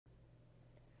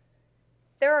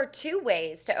There are two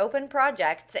ways to open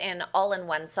projects in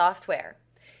All-in-One software.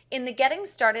 In the Getting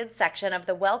Started section of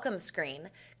the Welcome screen,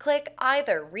 click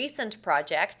either Recent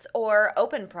Projects or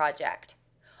Open Project.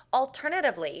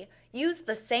 Alternatively, use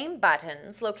the same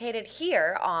buttons located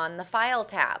here on the File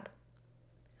tab.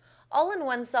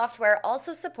 All-in-One software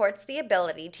also supports the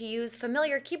ability to use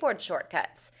familiar keyboard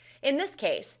shortcuts. In this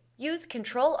case, use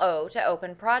Ctrl-O to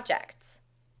open projects.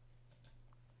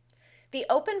 The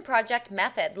Open Project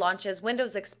method launches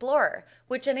Windows Explorer,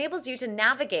 which enables you to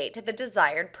navigate to the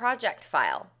desired project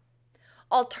file.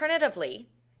 Alternatively,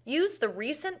 use the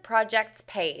Recent Projects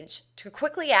page to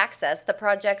quickly access the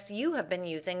projects you have been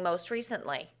using most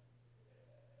recently.